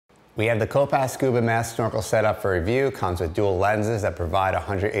We have the Copozz Scuba Mask Snorkel set up for review. Comes with dual lenses that provide a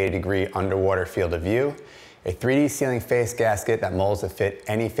 180-degree underwater field of view, a 3D sealing face gasket that molds to fit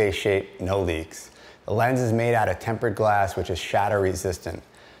any face shape, no leaks. The lens is made out of tempered glass, which is shatter resistant.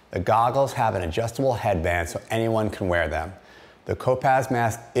 The goggles have an adjustable headband so anyone can wear them. The Copozz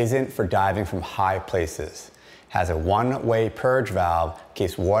mask isn't for diving from high places. It has a one-way purge valve,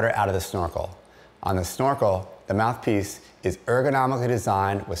 keeps water out of the snorkel. On the snorkel, the mouthpiece is ergonomically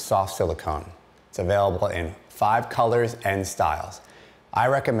designed with soft silicone. It's available in 5 colors and styles. I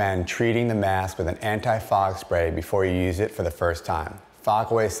recommend treating the mask with an anti-fog spray before you use it for the first time.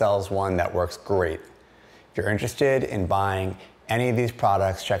 Fogway sells one that works great. If you're interested in buying any of these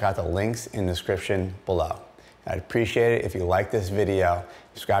products, check out the links in the description below. I'd appreciate it if you like this video,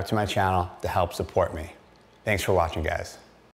 subscribe to my channel to help support me. Thanks for watching, guys.